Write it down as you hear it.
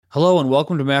Hello and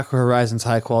welcome to Macro Horizons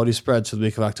High Quality Spreads for the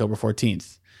week of October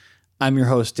 14th. I'm your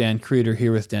host, Dan Creeder,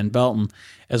 here with Dan Belton,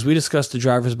 as we discuss the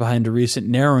drivers behind a recent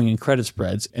narrowing in credit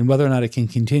spreads and whether or not it can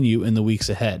continue in the weeks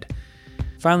ahead.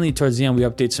 Finally, towards the end, we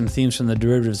update some themes from the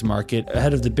derivatives market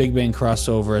ahead of the Big Bang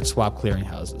crossover at swap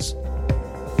clearinghouses.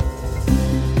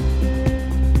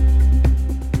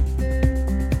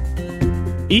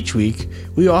 Each week,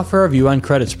 we offer our view on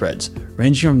credit spreads,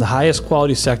 ranging from the highest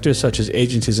quality sectors such as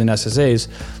agencies and SSAs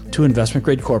to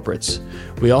investment-grade corporates.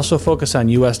 We also focus on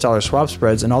U.S. dollar swap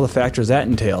spreads and all the factors that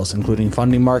entails, including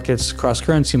funding markets,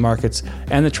 cross-currency markets,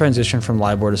 and the transition from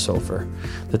LIBOR to SOFR.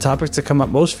 The topics that come up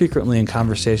most frequently in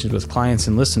conversations with clients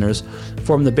and listeners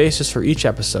form the basis for each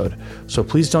episode, so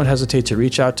please don't hesitate to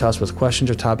reach out to us with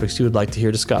questions or topics you would like to hear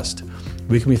discussed.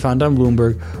 We can be found on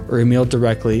Bloomberg or emailed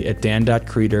directly at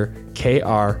dan.creeder,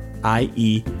 Kreiter,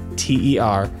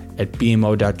 at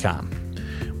bmo.com.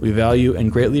 We value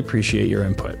and greatly appreciate your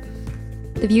input.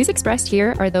 The views expressed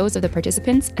here are those of the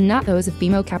participants and not those of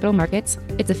BMO Capital Markets,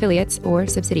 its affiliates, or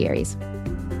subsidiaries.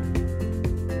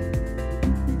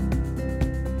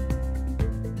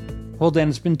 Well, Dan,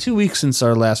 it's been 2 weeks since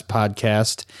our last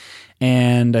podcast,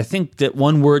 and I think that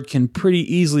one word can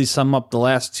pretty easily sum up the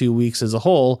last 2 weeks as a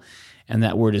whole, and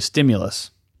that word is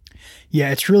stimulus. Yeah,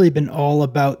 it's really been all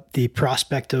about the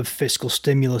prospect of fiscal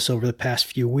stimulus over the past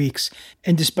few weeks.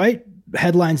 And despite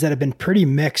headlines that have been pretty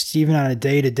mixed, even on a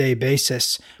day-to-day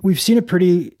basis, we've seen a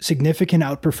pretty significant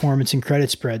outperformance in credit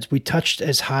spreads. We touched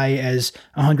as high as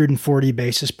 140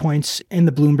 basis points in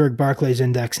the Bloomberg Barclays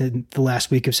Index in the last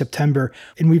week of September,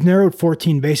 and we've narrowed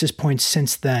 14 basis points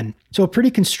since then. So a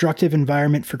pretty constructive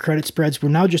environment for credit spreads. We're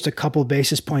now just a couple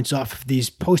basis points off of these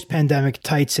post-pandemic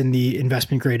tights in the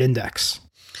investment-grade index.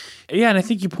 Yeah, and I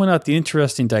think you point out the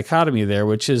interesting dichotomy there,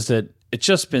 which is that it's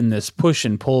just been this push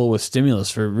and pull with stimulus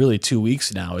for really 2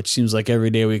 weeks now. It seems like every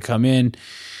day we come in,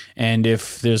 and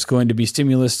if there's going to be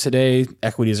stimulus today,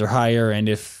 equities are higher, and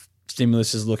if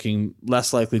stimulus is looking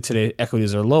less likely today,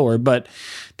 equities are lower. But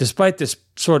despite this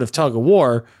sort of tug of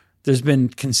war, there's been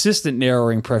consistent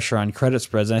narrowing pressure on credit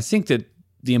spreads, and I think that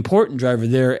the important driver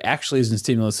there actually isn't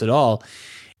stimulus at all.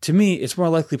 To me, it's more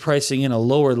likely pricing in a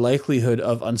lower likelihood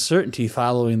of uncertainty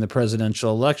following the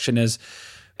presidential election as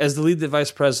the lead that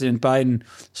Vice President Biden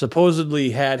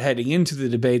supposedly had heading into the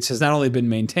debates has not only been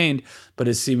maintained, but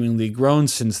has seemingly grown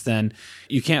since then.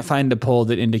 You can't find a poll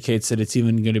that indicates that it's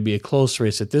even going to be a close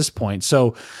race at this point.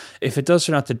 So if it does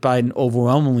turn out that Biden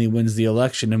overwhelmingly wins the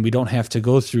election and we don't have to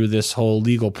go through this whole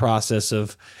legal process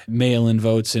of mail-in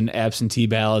votes and absentee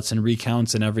ballots and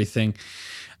recounts and everything,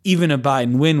 even a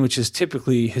Biden win, which is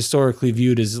typically historically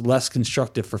viewed as less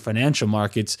constructive for financial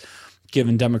markets,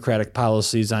 given Democratic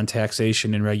policies on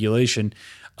taxation and regulation,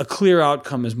 a clear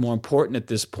outcome is more important at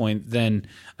this point than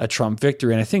a Trump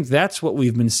victory. And I think that's what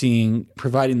we've been seeing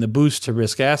providing the boost to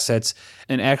risk assets.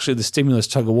 And actually the stimulus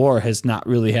tug of war has not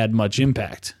really had much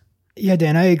impact. Yeah,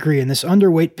 Dan, I agree. And this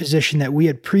underweight position that we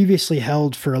had previously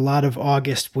held for a lot of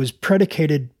August was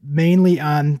predicated mainly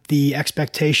on the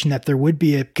expectation that there would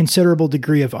be a considerable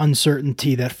degree of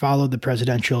uncertainty that followed the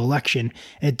presidential election.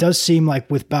 And it does seem like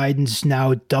with Biden's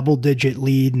now double-digit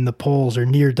lead in the polls, or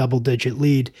near double-digit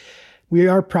lead, we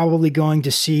are probably going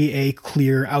to see a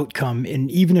clear outcome. And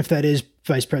even if that is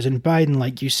Vice President Biden,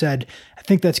 like you said, I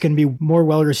think that's going to be more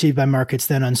well received by markets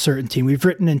than uncertainty. We've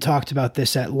written and talked about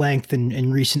this at length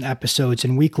in recent episodes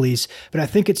and weeklies, but I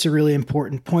think it's a really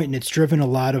important point, and it's driven a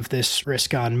lot of this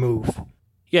risk-on move.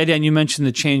 Yeah, Dan, you mentioned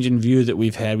the change in view that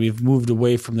we've had. We've moved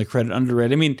away from the credit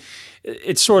underwrite. I mean,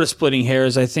 it's sort of splitting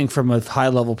hairs. I think from a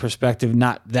high-level perspective,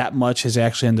 not that much has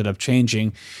actually ended up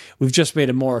changing. We've just made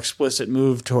a more explicit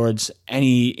move towards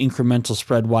any incremental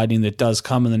spread widening that does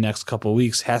come in the next couple of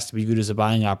weeks has to be viewed as a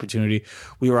buying opportunity.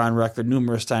 We were on record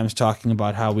numerous times talking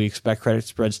about how we expect credit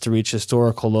spreads to reach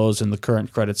historical lows in the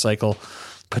current credit cycle,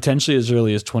 potentially as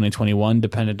early as 2021,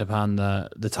 dependent upon the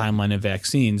timeline of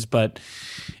vaccines. But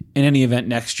in any event,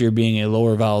 next year being a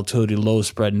lower volatility, low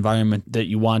spread environment that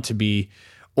you want to be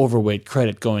overweight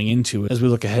credit going into as we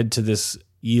look ahead to this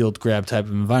yield grab type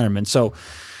of environment. So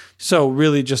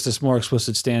really just this more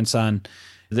explicit stance on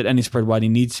that any spread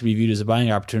widening needs to be viewed as a buying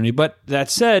opportunity. But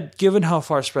that said, given how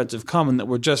far spreads have come and that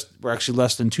we're actually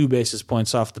less than 2 basis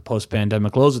points off the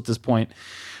post-pandemic lows at this point,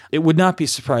 it would not be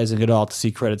surprising at all to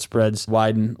see credit spreads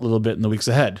widen a little bit in the weeks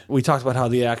ahead. We talked about how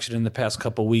the action in the past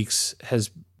couple of weeks has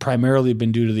primarily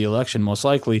been due to the election, most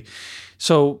likely.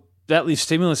 So that leaves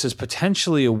stimulus as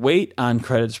potentially a weight on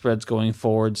credit spreads going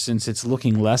forward, since it's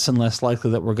looking less and less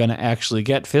likely that we're going to actually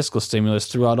get fiscal stimulus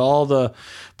throughout all the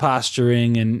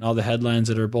posturing and all the headlines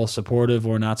that are both supportive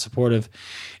or not supportive.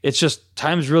 It's just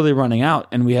time's really running out.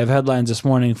 And we have headlines this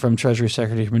morning from Treasury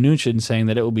Secretary Mnuchin saying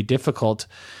that it will be difficult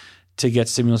to get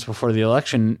stimulus before the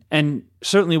election. And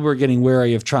certainly we're getting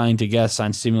wary of trying to guess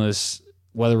on stimulus,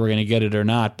 whether we're going to get it or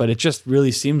not. But it just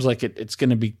really seems like it's going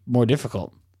to be more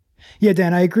difficult. Yeah,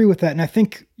 Dan, I agree with that. And I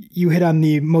think you hit on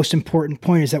the most important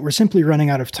point, is that we're simply running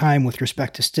out of time with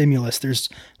respect to stimulus. There's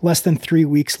less than 3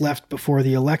 weeks left before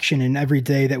the election, and every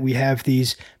day that we have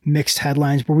these mixed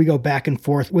headlines where we go back and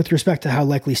forth with respect to how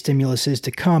likely stimulus is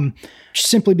to come,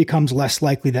 simply becomes less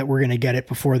likely that we're going to get it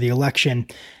before the election.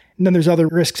 And then there's other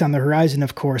risks on the horizon,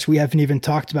 of course. We haven't even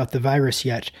talked about the virus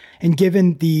yet. And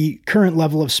given the current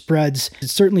level of spreads, it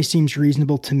certainly seems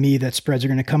reasonable to me that spreads are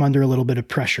going to come under a little bit of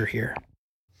pressure here.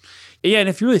 Yeah, and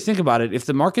if you really think about it, if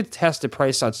the market has to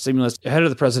price out stimulus ahead of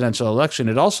the presidential election,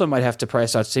 it also might have to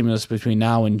price out stimulus between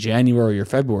now and January or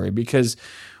February, because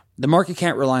the market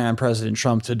can't rely on President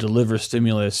Trump to deliver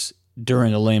stimulus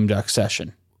during a lame duck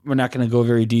session. We're not going to go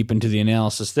very deep into the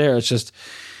analysis there.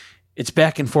 It's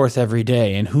back and forth every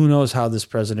day, and who knows how this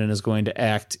president is going to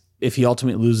act if he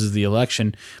ultimately loses the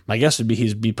election. My guess would be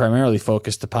he'd be primarily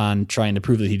focused upon trying to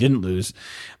prove that he didn't lose.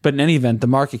 But in any event, the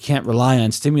market can't rely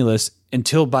on stimulus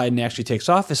until Biden actually takes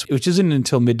office, which isn't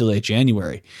until mid to late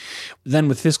January. Then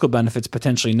with fiscal benefits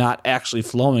potentially not actually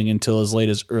flowing until as late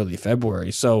as early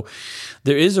February. So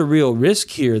there is a real risk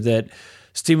here that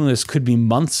stimulus could be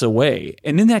months away.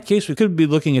 And in that case, we could be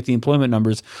looking at the employment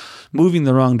numbers moving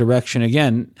the wrong direction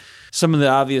again. Some of the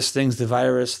obvious things, the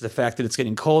virus, the fact that it's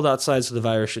getting cold outside, so the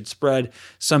virus should spread.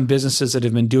 Some businesses that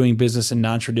have been doing business in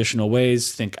non-traditional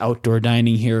ways, think outdoor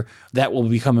dining here, that will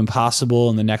become impossible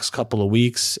in the next couple of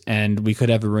weeks, and we could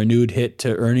have a renewed hit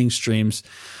to earnings streams,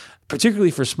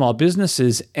 particularly for small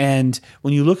businesses. And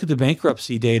when you look at the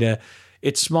bankruptcy data,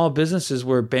 it's small businesses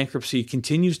where bankruptcy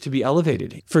continues to be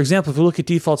elevated. For example, if you look at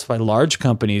defaults by large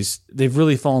companies, they've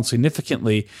really fallen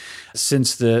significantly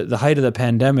since the height of the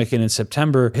pandemic, and in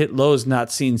September hit lows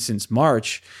not seen since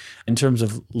March in terms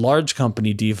of large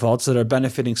company defaults that are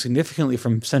benefiting significantly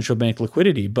from central bank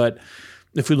liquidity. But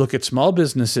if we look at small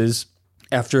businesses,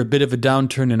 after a bit of a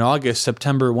downturn in August,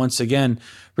 September once again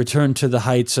returned to the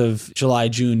heights of July,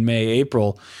 June, May,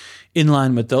 April, in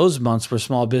line with those months where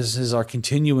small businesses are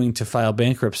continuing to file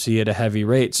bankruptcy at a heavy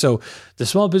rate. So the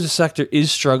small business sector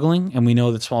is struggling, and we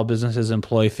know that small businesses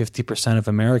employ 50% of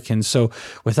Americans. So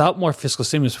without more fiscal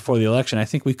stimulus before the election, I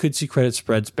think we could see credit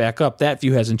spreads back up. That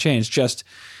view hasn't changed. Just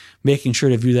making sure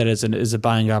to view that as a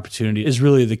buying opportunity is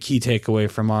really the key takeaway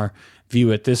from our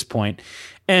view at this point.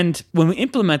 And when we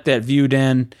implement that view,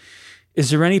 Dan, is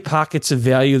there any pockets of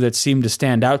value that seem to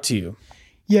stand out to you?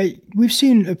 Yeah, we've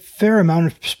seen a fair amount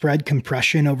of spread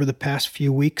compression over the past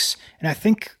few weeks, and I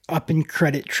think up in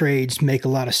credit trades make a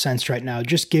lot of sense right now,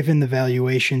 just given the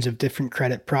valuations of different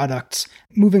credit products.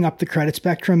 Moving up the credit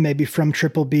spectrum, maybe from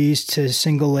triple Bs to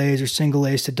single As or single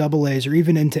As to double As, or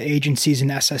even into agencies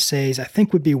and SSAs, I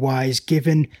think would be wise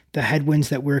given the headwinds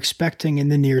that we're expecting in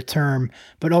the near term.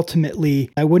 But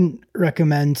ultimately, I wouldn't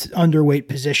recommend underweight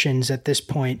positions at this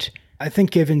point, I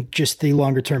think, given just the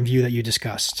longer term view that you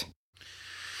discussed.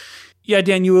 Yeah,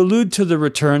 Dan, you allude to the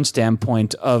return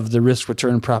standpoint of the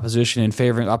risk-return proposition in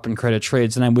favoring up-in-credit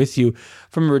trades, and I'm with you.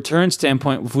 From a return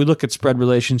standpoint, if we look at spread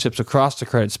relationships across the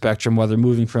credit spectrum, whether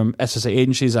moving from SSA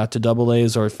agencies out to double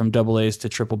A's or from double A's to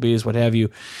triple B's, what have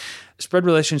you, spread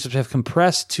relationships have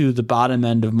compressed to the bottom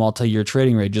end of multi-year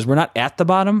trading ranges. We're not at the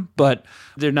bottom, but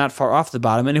they're not far off the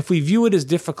bottom. And if we view it as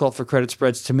difficult for credit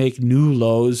spreads to make new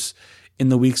lows in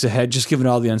the weeks ahead, just given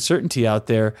all the uncertainty out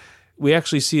there, we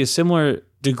actually see a similar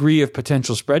degree of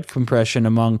potential spread compression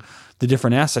among the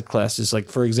different asset classes. Like,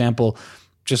 for example,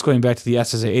 just going back to the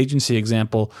SSA agency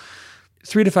example,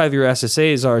 3 to 5 year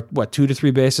SSAs are 2 to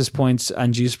 3 basis points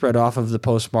on G spread off of the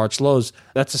post-March lows.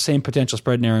 That's the same potential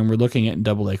spread narrowing we're looking at in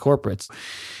AA corporates.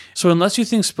 So unless you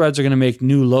think spreads are going to make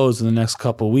new lows in the next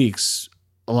couple of weeks,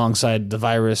 alongside the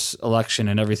virus, election,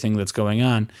 and everything that's going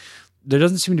on, there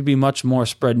doesn't seem to be much more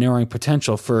spread narrowing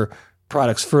potential for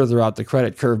products further out the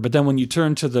credit curve. But then when you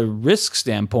turn to the risk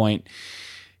standpoint,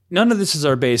 none of this is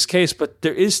our base case, but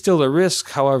there is still a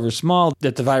risk, however small,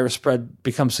 that the virus spread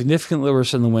becomes significantly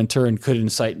worse in the winter and could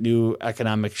incite new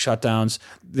economic shutdowns.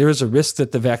 There is a risk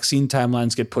that the vaccine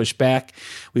timelines get pushed back.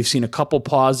 We've seen a couple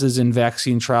pauses in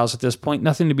vaccine trials at this point.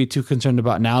 Nothing to be too concerned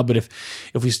about now, but if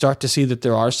we start to see that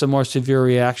there are some more severe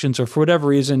reactions, or for whatever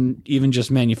reason, even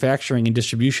just manufacturing and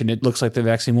distribution, it looks like the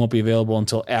vaccine won't be available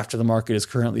until after the market is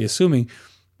currently assuming,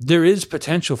 there is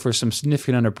potential for some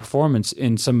significant underperformance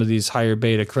in some of these higher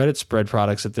beta credit spread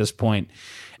products at this point.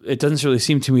 It doesn't really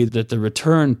seem to me that the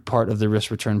return part of the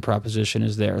risk-return proposition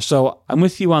is there. So I'm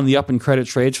with you on the up in credit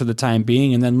trades for the time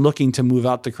being, and then looking to move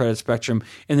out the credit spectrum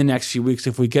in the next few weeks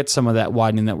if we get some of that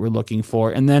widening that we're looking for.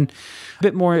 And then a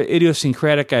bit more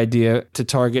idiosyncratic idea to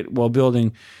target while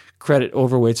building credit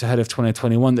overweights ahead of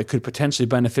 2021 that could potentially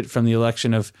benefit from the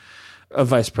election of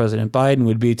Vice President Biden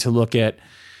would be to look at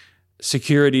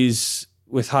securities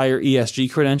with higher ESG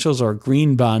credentials or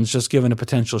green bonds, just given a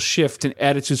potential shift in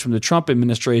attitudes from the Trump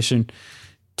administration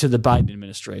to the Biden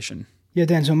administration. Yeah,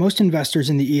 Dan, so most investors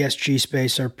in the ESG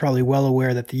space are probably well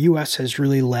aware that the U.S. has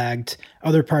really lagged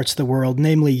other parts of the world,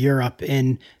 namely Europe,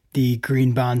 in the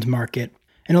green bond market.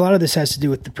 And a lot of this has to do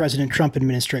with the President Trump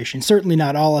administration. Certainly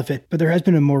not all of it, but there has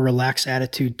been a more relaxed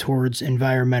attitude towards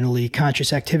environmentally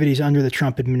conscious activities under the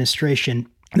Trump administration.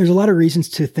 There's a lot of reasons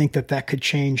to think that that could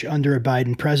change under a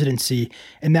Biden presidency,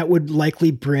 and that would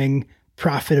likely bring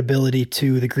profitability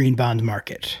to the green bond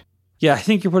market. Yeah, I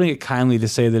think you're putting it kindly to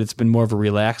say that it's been more of a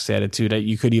relaxed attitude.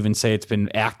 You could even say it's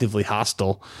been actively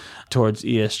hostile towards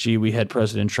ESG. We had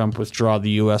President Trump withdraw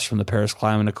the U.S. from the Paris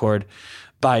Climate Accord.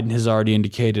 Biden has already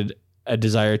indicated a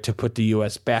desire to put the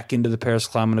U.S. back into the Paris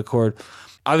Climate Accord.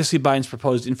 Obviously, Biden's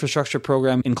proposed infrastructure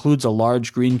program includes a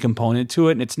large green component to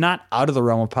it, and it's not out of the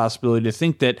realm of possibility to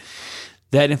think that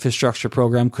that infrastructure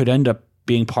program could end up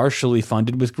being partially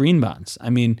funded with green bonds. I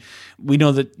mean, we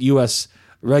know that U.S.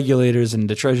 regulators and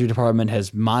the Treasury Department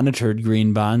has monitored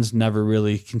green bonds, never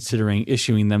really considering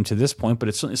issuing them to this point, but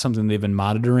it's certainly something they've been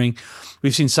monitoring.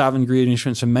 We've seen sovereign green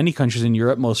issuance from many countries in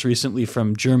Europe, most recently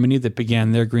from Germany that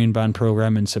began their green bond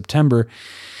program in September.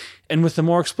 And with the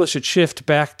more explicit shift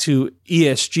back to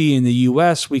ESG in the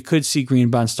U.S., we could see green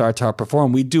bonds start to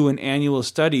outperform. We do an annual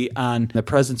study on the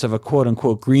presence of a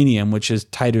quote-unquote greenium, which is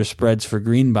tighter spreads for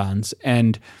green bonds.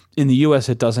 And in the U.S.,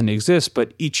 it doesn't exist,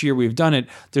 but each year we've done it,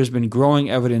 there's been growing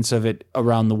evidence of it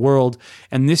around the world.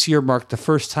 And this year marked the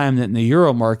first time that in the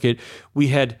euro market, we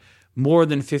had more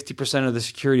than 50% of the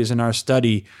securities in our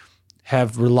study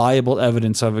have reliable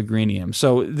evidence of a greenium.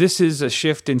 So this is a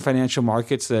shift in financial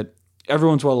markets that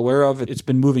everyone's well aware of. It's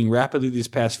been moving rapidly these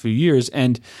past few years.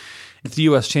 And if the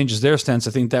U.S. changes their stance,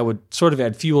 I think that would sort of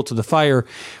add fuel to the fire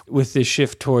with this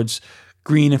shift towards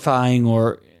greenifying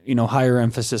or, higher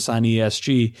emphasis on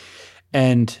ESG.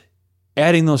 And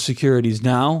adding those securities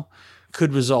now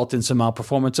could result in some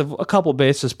outperformance of a couple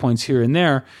basis points here and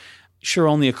there. Sure,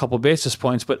 only a couple basis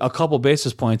points, but a couple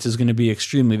basis points is going to be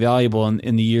extremely valuable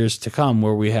in the years to come,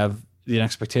 where we have the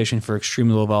expectation for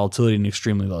extremely low volatility and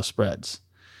extremely low spreads.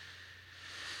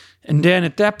 And Dan,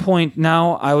 at that point,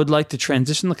 now I would like to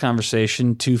transition the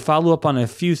conversation to follow up on a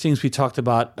few things we talked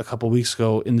about a couple weeks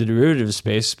ago in the derivative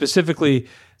space. Specifically,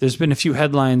 there's been a few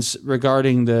headlines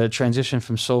regarding the transition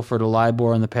from SOFR to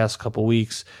LIBOR in the past couple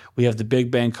weeks. We have the Big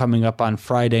Bang coming up on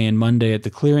Friday and Monday at the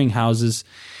clearinghouses.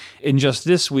 And just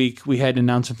this week, we had an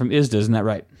announcement from ISDA, isn't that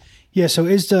right? Yeah, so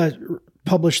ISDA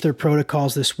published their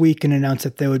protocols this week and announced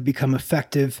that they would become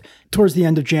effective towards the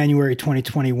end of January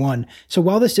 2021. So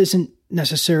while this isn't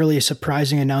necessarily a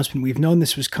surprising announcement, we've known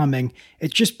this was coming,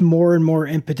 it's just more and more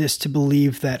impetus to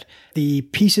believe that the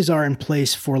pieces are in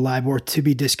place for LIBOR to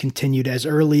be discontinued as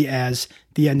early as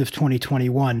the end of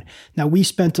 2021. Now, we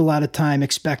spent a lot of time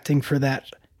expecting for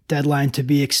that deadline to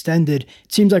be extended.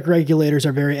 It seems like regulators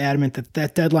are very adamant that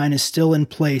that deadline is still in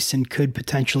place and could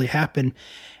potentially happen.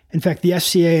 In fact, the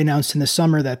FCA announced in the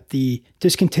summer that the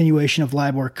discontinuation of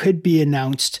LIBOR could be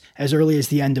announced as early as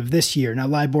the end of this year. Now,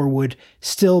 LIBOR would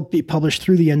still be published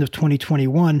through the end of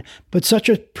 2021, but such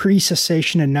a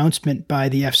pre-cessation announcement by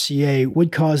the FCA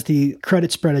would cause the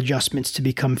credit spread adjustments to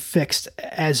become fixed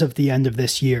as of the end of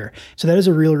this year. So that is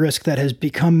a real risk that has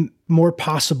become more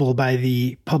possible by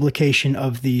the publication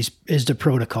of these ISDA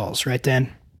protocols, right,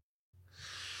 Dan?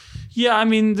 Yeah, I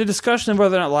mean, the discussion of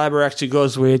whether or not LIBOR actually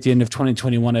goes away at the end of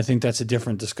 2021, I think that's a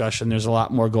different discussion. There's a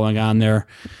lot more going on there,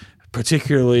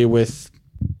 particularly with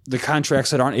the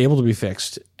contracts that aren't able to be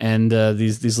fixed and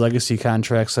these legacy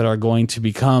contracts that are going to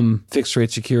become fixed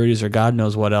rate securities or God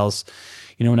knows what else.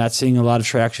 We're not seeing a lot of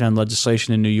traction on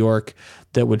legislation in New York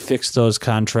that would fix those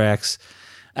contracts.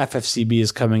 FFCB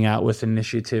is coming out with an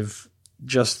initiative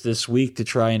just this week to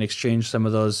try and exchange some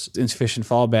of those insufficient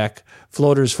fallback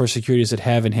floaters for securities that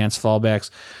have enhanced fallbacks.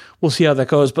 We'll see how that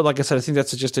goes. But like I said, I think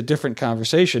that's just a different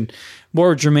conversation.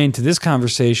 More germane to this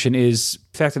conversation is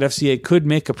the fact that FCA could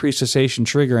make a pre-cessation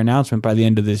trigger announcement by the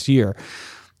end of this year.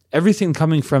 Everything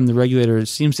coming from the regulator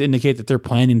seems to indicate that they're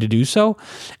planning to do so.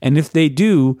 And if they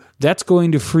do, that's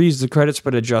going to freeze the credit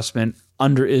spread adjustment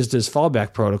under ISDA's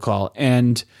fallback protocol.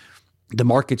 And the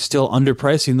market's still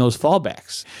underpricing those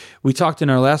fallbacks. We talked in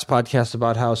our last podcast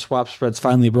about how swap spreads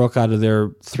finally broke out of their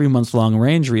 3-month-long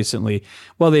range recently.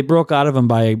 Well, they broke out of them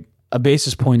by a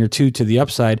basis point or two to the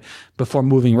upside before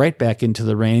moving right back into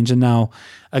the range. And now,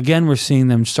 again, we're seeing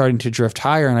them starting to drift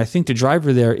higher. And I think the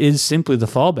driver there is simply the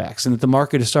fallbacks, and that the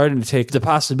market is starting to take the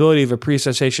possibility of a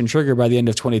pre-cessation trigger by the end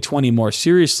of 2020 more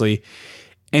seriously.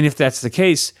 And if that's the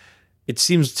case, it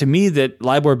seems to me that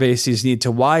LIBOR bases need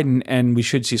to widen, and we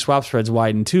should see swap spreads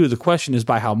widen too. The question is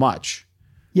by how much?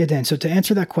 Yeah, Dan. So to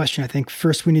answer that question, I think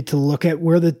first we need to look at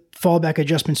where the fallback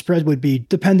adjustment spread would be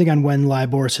depending on when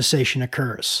LIBOR cessation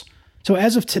occurs. So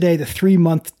as of today, the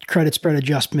 3-month credit spread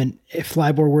adjustment, if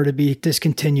LIBOR were to be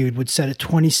discontinued, would set at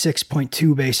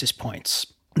 26.2 basis points.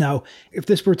 Now, if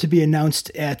this were to be announced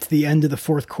at the end of the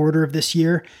fourth quarter of this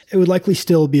year, it would likely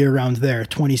still be around there,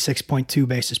 26.2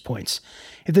 basis points.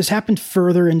 If this happened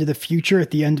further into the future at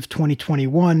the end of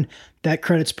 2021, that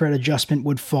credit spread adjustment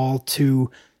would fall to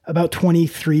about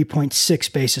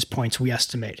 23.6 basis points, we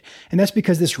estimate. And that's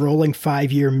because this rolling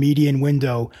 5-year median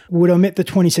window would omit the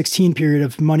 2016 period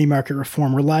of money market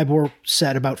reform, where LIBOR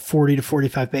set about 40 to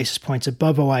 45 basis points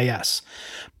above OIS.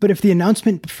 But if the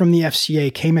announcement from the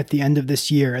FCA came at the end of this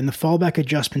year and the fallback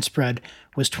adjustment spread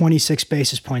was 26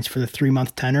 basis points for the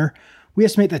 3-month tenor, we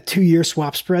estimate that 2-year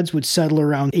swap spreads would settle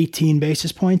around 18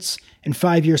 basis points, and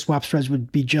 5-year swap spreads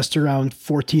would be just around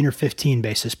 14 or 15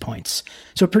 basis points.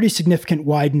 So a pretty significant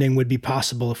widening would be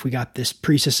possible if we got this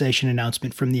pre-cessation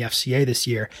announcement from the FCA this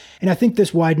year. And I think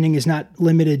this widening is not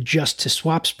limited just to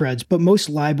swap spreads, but most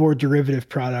LIBOR derivative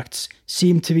products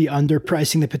seem to be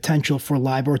underpricing the potential for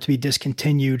LIBOR to be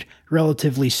discontinued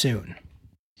relatively soon.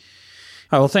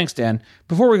 All right, well, thanks, Dan.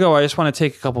 Before we go, I just want to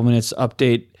take a couple minutes to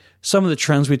update some of the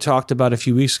trends we talked about a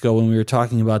few weeks ago when we were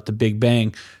talking about the Big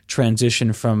Bang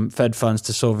transition from Fed funds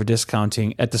to SOFR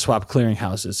discounting at the swap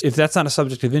clearinghouses. If that's not a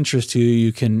subject of interest to you,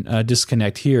 you can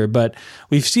disconnect here. But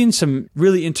we've seen some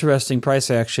really interesting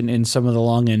price action in some of the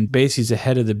long end bases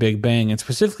ahead of the Big Bang. And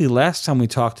specifically last time we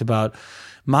talked about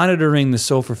monitoring the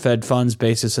SOFR Fed funds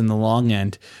basis in the long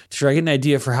end to try to get an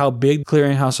idea for how big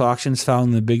clearinghouse auctions following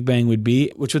the Big Bang would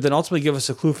be, which would then ultimately give us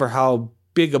a clue for how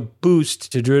big a boost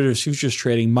to derivatives futures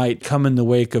trading might come in the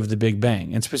wake of the Big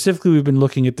Bang. And specifically, we've been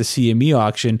looking at the CME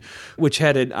auction, which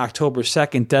had an October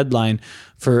 2nd deadline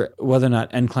for whether or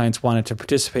not end clients wanted to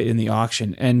participate in the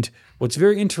auction. And what's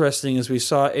very interesting is we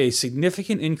saw a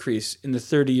significant increase in the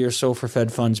 30-year SOFR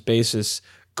Fed funds basis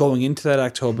going into that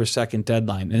October 2nd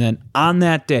deadline. And then on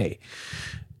that day,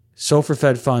 SOFR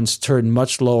Fed funds turned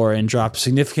much lower and dropped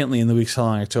significantly in the weeks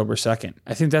following October 2nd.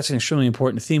 I think that's an extremely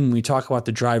important theme when we talk about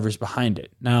the drivers behind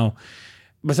it. Now,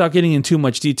 without getting into too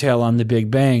much detail on the Big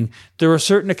Bang, there were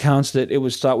certain accounts that it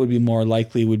was thought would be more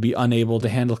likely would be unable to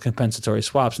handle compensatory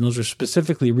swaps, and those are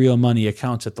specifically real money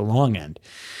accounts at the long end.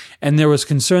 And there was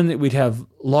concern that we'd have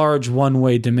large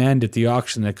one-way demand at the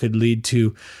auction that could lead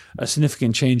to a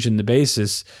significant change in the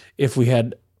basis if we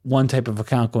had one type of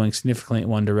account going significantly in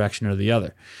one direction or the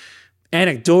other.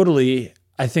 Anecdotally,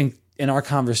 I think in our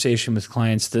conversation with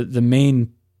clients, the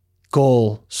main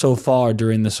goal so far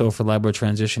during the SOFR LIBOR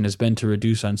transition has been to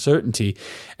reduce uncertainty.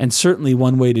 And certainly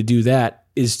one way to do that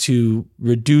is to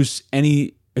reduce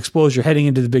any exposure heading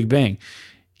into the Big Bang.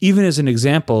 Even as an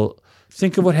example,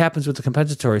 think of what happens with the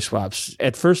compensatory swaps.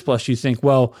 At first blush, you think,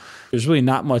 well, there's really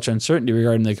not much uncertainty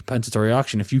regarding the compensatory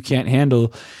auction. If you can't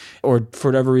handle or for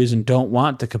whatever reason don't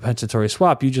want the compensatory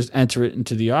swap, you just enter it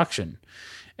into the auction.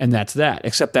 And that's that,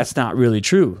 except that's not really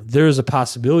true. There is a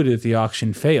possibility that the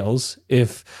auction fails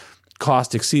if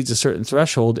cost exceeds a certain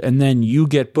threshold, and then you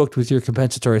get booked with your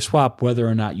compensatory swap whether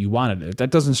or not you wanted it.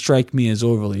 That doesn't strike me as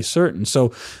overly certain.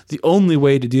 So the only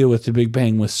way to deal with the Big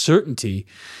Bang with certainty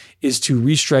is to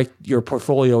restrike your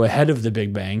portfolio ahead of the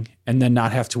Big Bang and then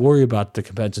not have to worry about the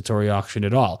compensatory auction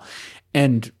at all.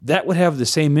 And that would have the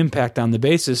same impact on the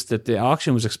basis that the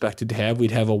auction was expected to have.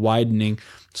 We'd have a widening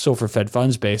SOFR Fed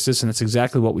funds basis, and that's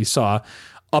exactly what we saw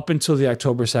up until the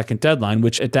October 2nd deadline,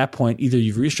 which at that point, either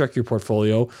you've restructured your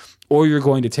portfolio or you're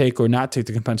going to take or not take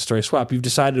the compensatory swap. You've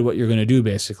decided what you're going to do,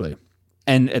 basically.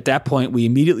 And at that point, we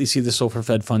immediately see the SOFR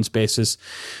Fed funds basis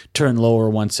turn lower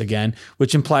once again,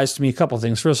 which implies to me a couple of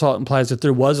things. First of all, it implies that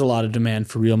there was a lot of demand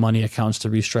for real money accounts to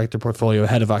restrike their portfolio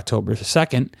ahead of October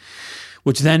 2nd,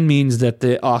 which then means that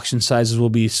the auction sizes will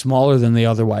be smaller than they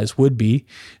otherwise would be.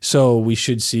 So we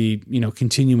should see,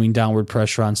 continuing downward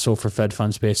pressure on SOFR Fed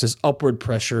funds basis, upward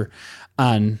pressure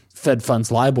on Fed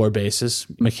funds LIBOR basis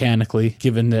mechanically,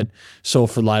 given that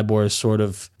SOFR LIBOR is sort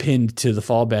of pinned to the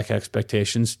fallback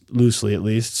expectations, loosely at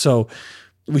least. So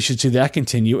we should see that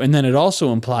continue. And then it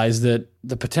also implies that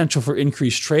the potential for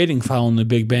increased trading following the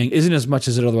Big Bang isn't as much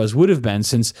as it otherwise would have been,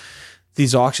 since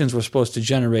these auctions were supposed to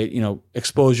generate,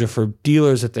 exposure for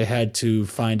dealers that they had to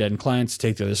find end clients to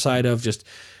take the other side of, just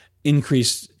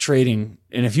increase trading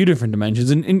in a few different dimensions.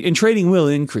 And trading will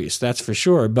increase, that's for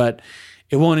sure, but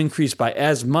it won't increase by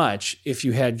as much if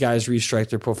you had guys restrike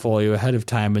their portfolio ahead of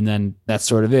time, and then that's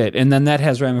sort of it. And then that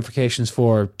has ramifications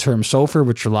for term SOFR,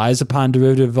 which relies upon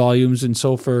derivative volumes in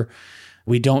SOFR.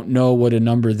 We don't know what a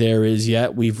number there is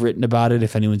yet. We've written about it.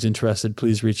 If anyone's interested,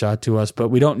 please reach out to us. But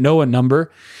we don't know a number,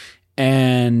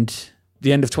 and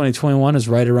the end of 2021 is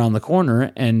right around the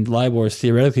corner, and LIBOR is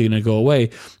theoretically going to go away,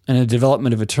 and the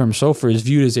development of a term SOFR is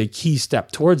viewed as a key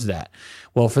step towards that.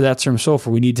 Well, for that term SOFR,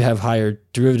 we need to have higher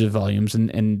derivative volumes,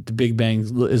 and the Big Bang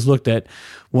is looked at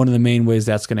one of the main ways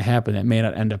that's going to happen. That may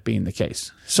not end up being the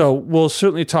case. So we'll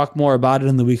certainly talk more about it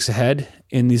in the weeks ahead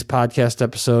in these podcast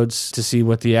episodes to see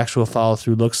what the actual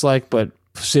follow-through looks like. But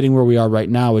sitting where we are right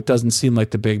now, it doesn't seem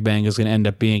like the Big Bang is going to end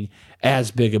up being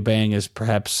as big a bang as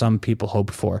perhaps some people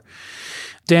hoped for.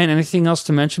 Dan, anything else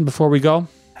to mention before we go?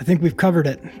 I think we've covered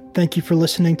it. Thank you for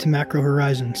listening to Macro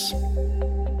Horizons.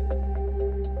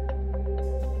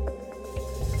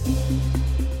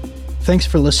 Thanks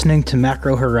for listening to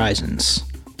Macro Horizons.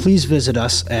 Please visit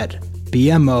us at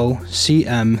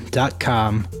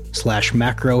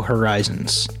bmocm.com/macro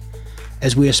horizons.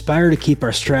 As we aspire to keep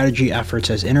our strategy efforts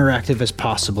as interactive as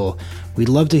possible, we'd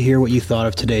love to hear what you thought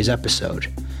of today's episode.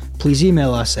 Please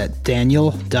email us at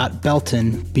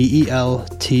daniel.belton,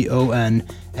 BELTON,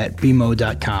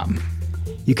 @bmo.com.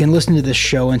 You can listen to this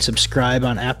show and subscribe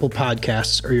on Apple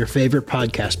Podcasts or your favorite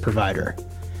podcast provider.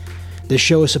 This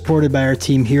show is supported by our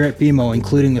team here at BMO,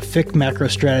 including the FIC Macro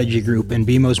Strategy Group and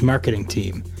BMO's marketing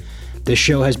team. This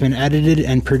show has been edited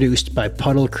and produced by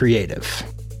Puddle Creative.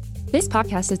 This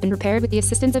podcast has been prepared with the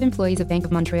assistance of employees of Bank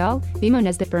of Montreal, BMO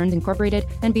Nesbitt Burns Incorporated,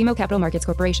 and BMO Capital Markets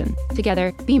Corporation.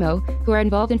 Together, BMO, who are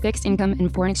involved in fixed income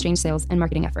and foreign exchange sales and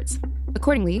marketing efforts.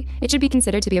 Accordingly, it should be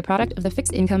considered to be a product of the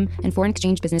fixed income and foreign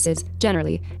exchange businesses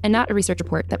generally, and not a research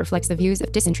report that reflects the views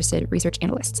of disinterested research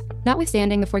analysts.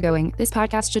 Notwithstanding the foregoing, this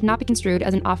podcast should not be construed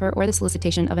as an offer or the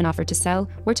solicitation of an offer to sell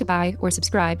or to buy or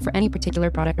subscribe for any particular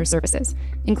product or services,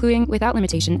 including, without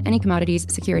limitation, any commodities,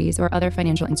 securities, or other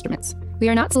financial instruments. We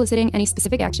are not soliciting any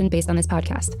specific action based on this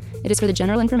podcast. It is for the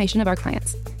general information of our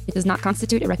clients. It does not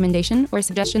constitute a recommendation or a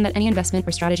suggestion that any investment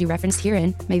or strategy referenced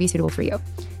herein may be suitable for you.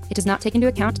 It does not take into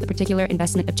account the particular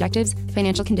investment objectives,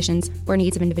 financial conditions, or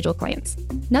needs of individual clients.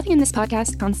 Nothing in this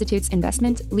podcast constitutes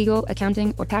investment, legal,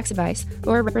 accounting, or tax advice,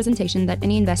 or a representation that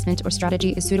any investment or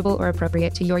strategy is suitable or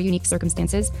appropriate to your unique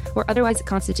circumstances, or otherwise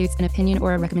constitutes an opinion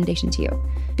or a recommendation to you.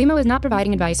 BMO is not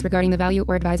providing advice regarding the value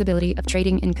or advisability of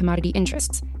trading in commodity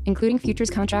interests, including futures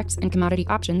contracts and commodity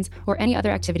options, or any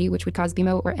other activity which would cause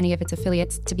BMO or any of its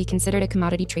affiliates to be considered a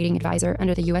commodity trading advisor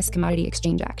under the U.S. Commodity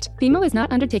Exchange Act. BMO is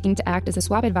not undertaking to act as a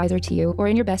swap advisor to you or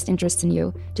in your best interests in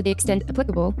you, to the extent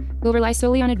applicable, will rely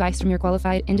solely on advice from your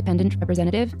qualified independent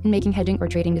representative in making hedging or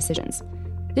trading decisions.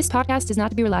 This podcast is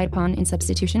not to be relied upon in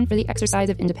substitution for the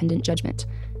exercise of independent judgment.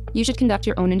 You should conduct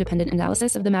your own independent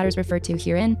analysis of the matters referred to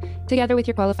herein, together with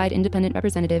your qualified independent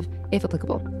representative, if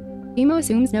applicable. BMO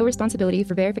assumes no responsibility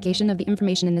for verification of the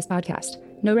information in this podcast.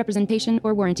 No representation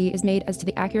or warranty is made as to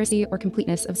the accuracy or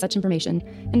completeness of such information,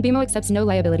 and BMO accepts no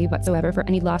liability whatsoever for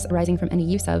any loss arising from any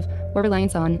use of or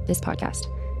reliance on this podcast.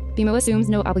 BMO assumes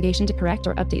no obligation to correct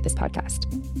or update this podcast.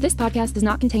 This podcast does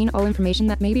not contain all information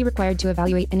that may be required to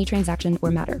evaluate any transaction or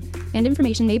matter, and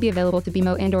information may be available to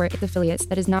BMO and/or its affiliates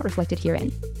that is not reflected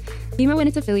herein. BMO and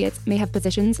its affiliates may have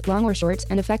positions, long or short,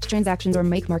 and affect transactions or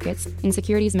make markets in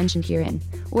securities mentioned herein,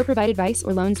 or provide advice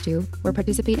or loans to, or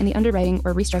participate in the underwriting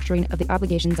or restructuring of the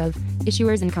obligations of,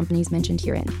 issuers and companies mentioned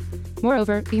herein.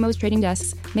 Moreover, BMO's trading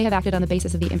desks may have acted on the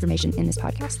basis of the information in this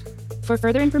podcast. For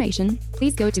further information,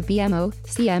 please go to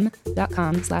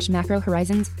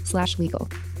bmocm.com/macrohorizons/legal.